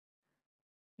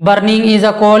Burning is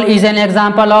a coal is an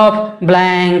example of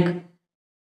blank.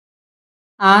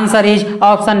 Answer is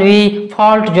option B,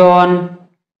 fault zone.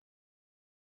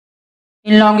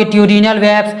 In longitudinal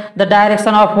waves, the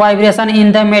direction of vibration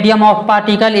in the medium of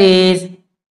particle is.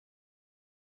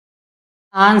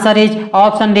 Answer is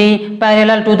option D,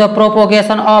 parallel to the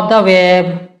propagation of the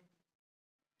wave.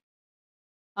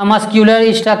 A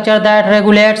muscular structure that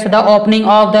regulates the opening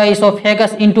of the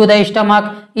esophagus into the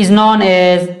stomach is known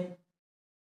as.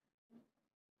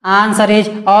 Answer is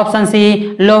option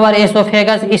C, lower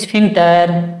esophagus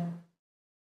sphincter.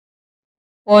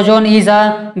 Ozone is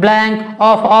a blank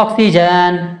of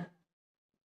oxygen.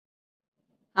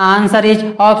 Answer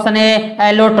is option A,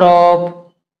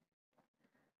 allotrope.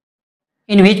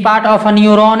 In which part of a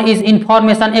neuron is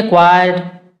information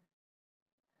acquired?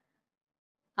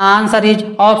 Answer is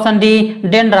option D,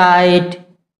 dendrite.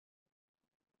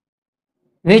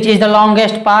 Which is the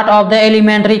longest part of the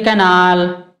alimentary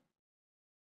canal?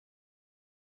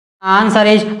 Answer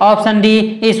is option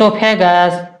D,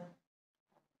 esophagus.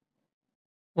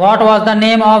 What was the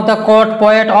name of the court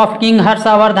poet of King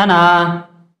Harshavardhana?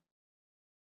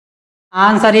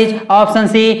 Answer is option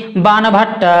C,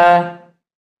 Banabhatta.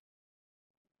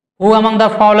 Who among the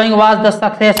following was the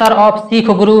successor of Sikh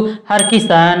Guru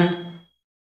Harkishan?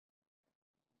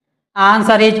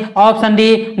 Answer is option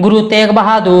D, Guru Tegh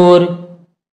Bahadur.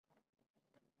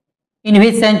 In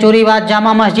which century was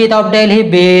Jama Masjid of Delhi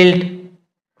built?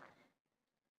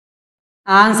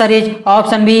 Answer is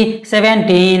option B,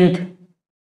 17th.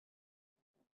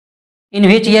 In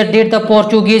which year did the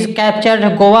Portuguese capture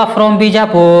Goa from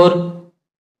Bijapur?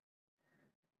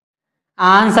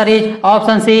 Answer is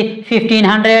option C,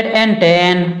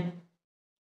 1510.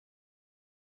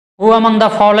 Who among the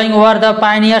following were the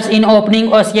pioneers in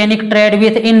opening oceanic trade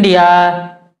with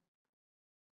India?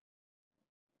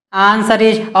 Answer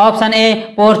is option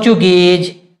A,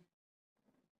 Portuguese.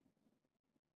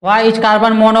 Why is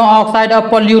carbon monoxide a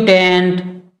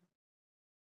pollutant?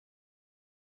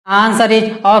 Answer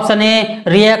is option A,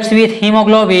 reacts with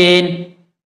hemoglobin.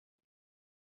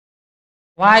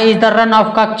 Why is the run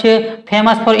of Kutch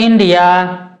famous for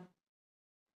India?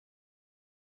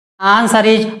 Answer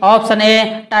is option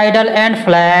A, tidal and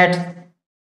flats.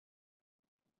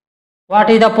 What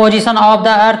is the position of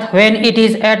the earth when it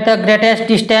is at the greatest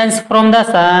distance from the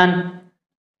sun?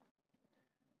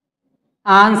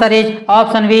 Answer is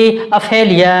option B,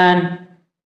 aphelion.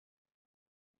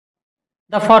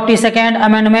 The 42nd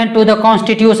Amendment to the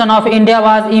Constitution of India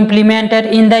was implemented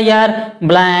in the year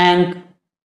blank.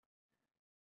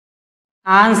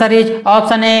 Answer is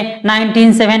option A,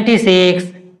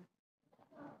 1976.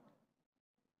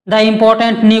 The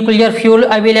important nuclear fuel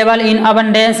available in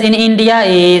abundance in India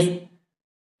is.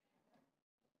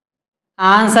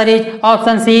 Answer is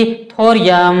option C,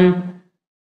 thorium.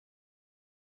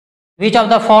 Which of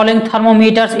the following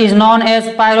thermometers is known as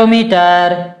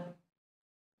pyrometer?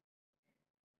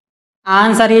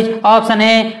 Answer is option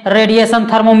A, radiation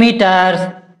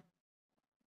thermometers.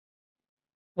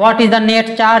 What is the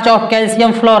net charge of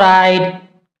calcium fluoride?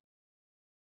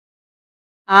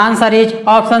 Answer is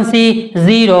option C,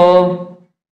 0.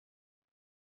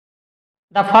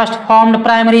 The first formed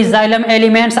primary xylem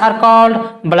elements are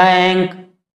called blank.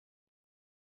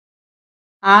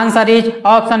 Answer is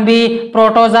option B,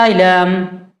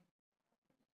 protoxylem.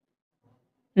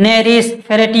 Nereis,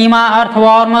 Ferretima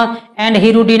earthworm and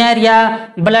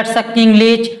Hirudinaria blood-sucking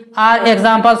leech are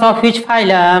examples of which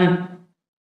phylum?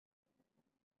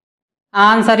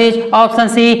 Answer is option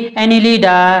C,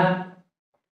 Annelida.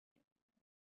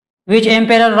 Which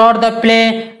emperor wrote the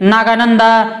play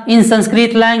Nagananda in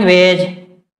Sanskrit language?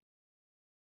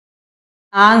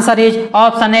 Answer is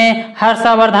option A,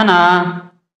 Harshavardhana.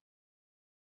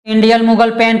 Indian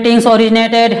Mughal paintings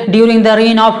originated during the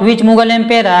reign of which Mughal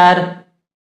emperor?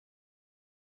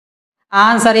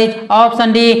 Answer is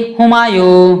option D,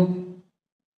 Humayun.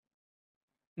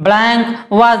 Blank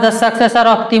was the successor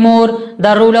of Timur,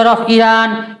 the ruler of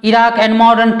Iran, Iraq and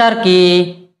modern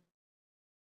Turkey.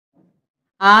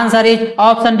 Answer is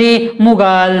option D,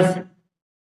 Mughals.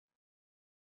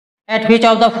 At which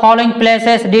of the following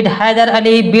places did Hyder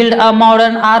Ali build a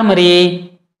modern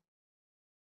armory?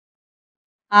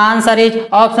 Answer is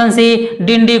option C,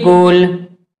 Dindigul.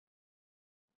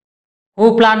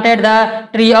 Who planted the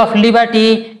tree of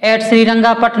liberty at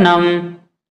Srirangapatnam?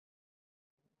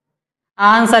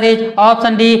 Answer is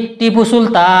option D, Tipu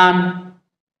Sultan.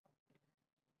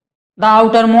 The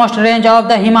outermost range of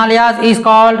the Himalayas is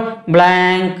called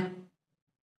blank.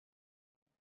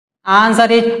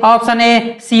 Answer is option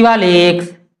A,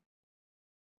 Shivaliks.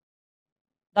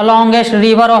 The longest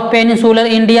river of peninsular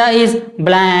India is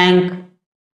blank.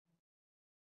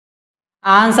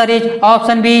 Answer is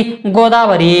option B,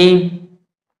 Godavari.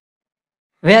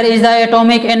 Where is the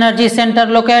atomic energy center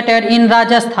located in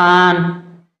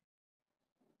Rajasthan?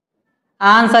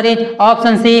 Answer is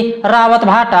option C,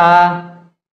 Rawatbhata.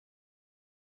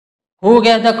 Who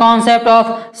gave the concept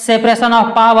of separation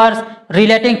of powers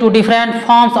relating to different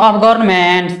forms of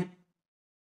governments?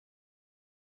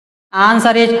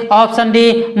 Answer is option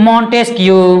D,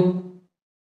 Montesquieu.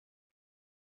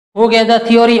 Who gave the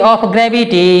theory of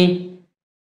gravity?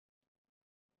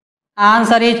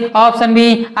 Answer is option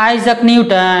B, Isaac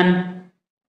Newton.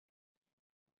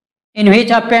 In which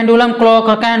a pendulum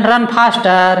clock can run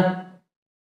faster?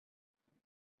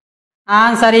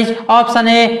 Answer is option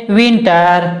A,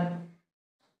 winter.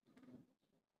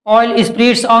 Oil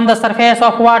spreads on the surface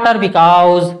of water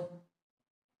because?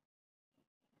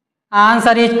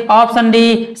 Answer is option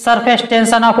D, surface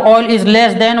tension of oil is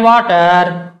less than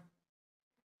water.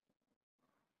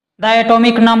 The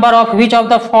atomic number of which of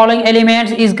the following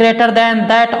elements is greater than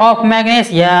that of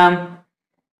magnesium?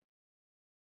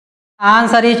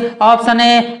 Answer is option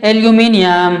A,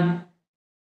 aluminium.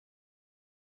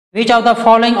 Which of the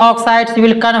following oxides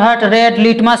will convert red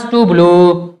litmus to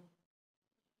blue?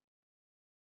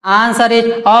 Answer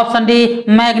is option D,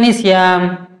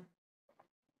 magnesium.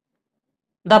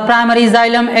 The primary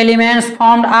xylem elements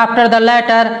formed after the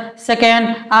latter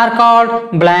second are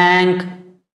called blank.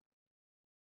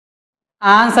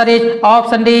 Answer is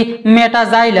option D,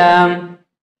 metaxylem.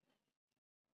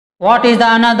 What is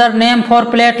the another name for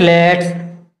platelets?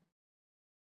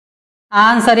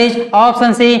 Answer is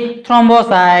option C,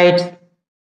 thrombocytes.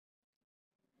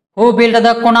 Who built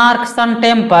the Konark Sun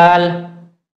Temple?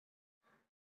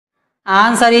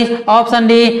 Answer is option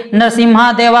D,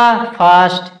 Narasimha Deva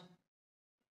first.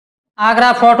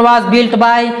 Agra Fort was built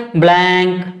by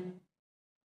blank.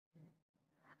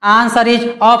 Answer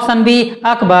is option B,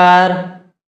 Akbar.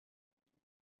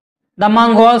 The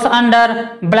Mongols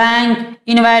under blank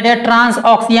invaded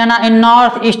Transoxiana in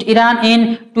northeast Iran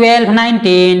in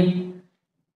 1219.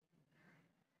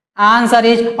 Answer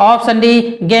is option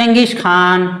D, Genghis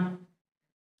Khan.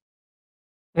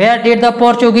 Where did the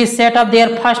Portuguese set up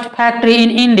their first factory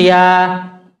in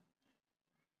India?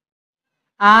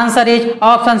 Answer is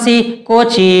option C,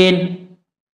 Cochin.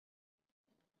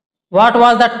 What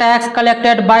was the tax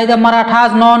collected by the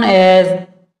Marathas known as?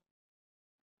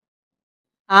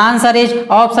 Answer is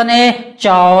option A,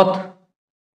 Chauth.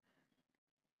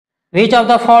 Which of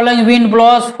the following wind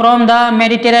blows from the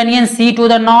Mediterranean Sea to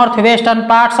the northwestern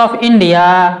parts of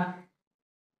India?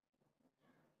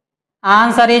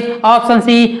 Answer is option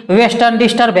C, western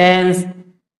disturbance.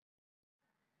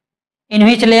 In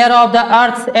which layer of the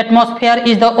Earth's atmosphere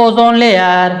is the ozone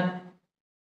layer?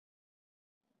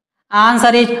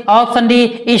 Answer is option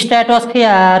D,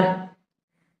 stratosphere.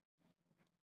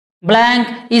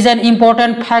 Blank is an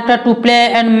important factor to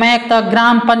play and make the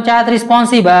Gram Panchayat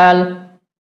responsible.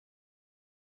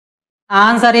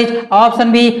 Answer is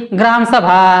option B, Gram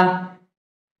Sabha.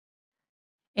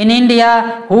 In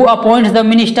India, who appoints the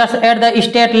ministers at the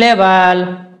state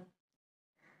level?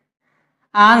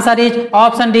 Answer is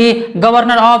option D,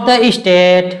 Governor of the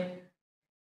state.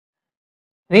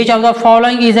 Which of the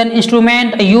following is an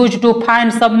instrument used to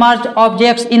find submerged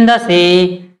objects in the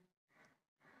sea?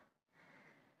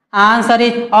 Answer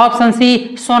is option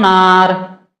C,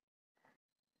 sonar.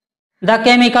 The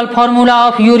chemical formula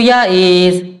of urea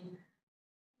is?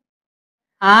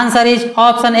 Answer is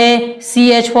option A,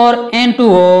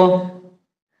 CH4N2O.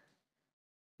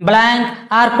 Blank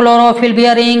are chlorophyll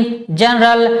bearing,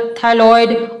 general, thyroid,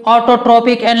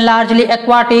 autotrophic and largely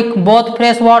aquatic, both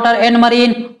freshwater and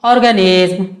marine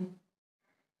organisms.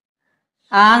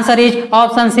 Answer is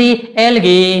option C,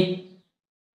 algae.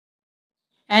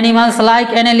 Animals like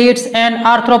annelids and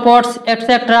arthropods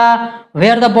etc.,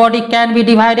 where the body can be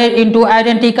divided into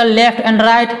identical left and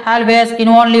right halves in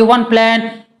only one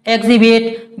plane,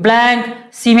 exhibit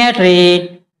blank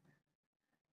symmetry.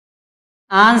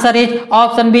 Answer is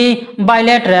option B,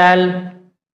 bilateral.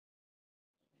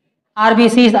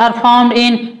 RBCs are formed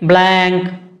in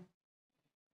blank.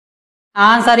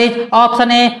 Answer is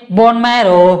option A, bone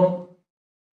marrow.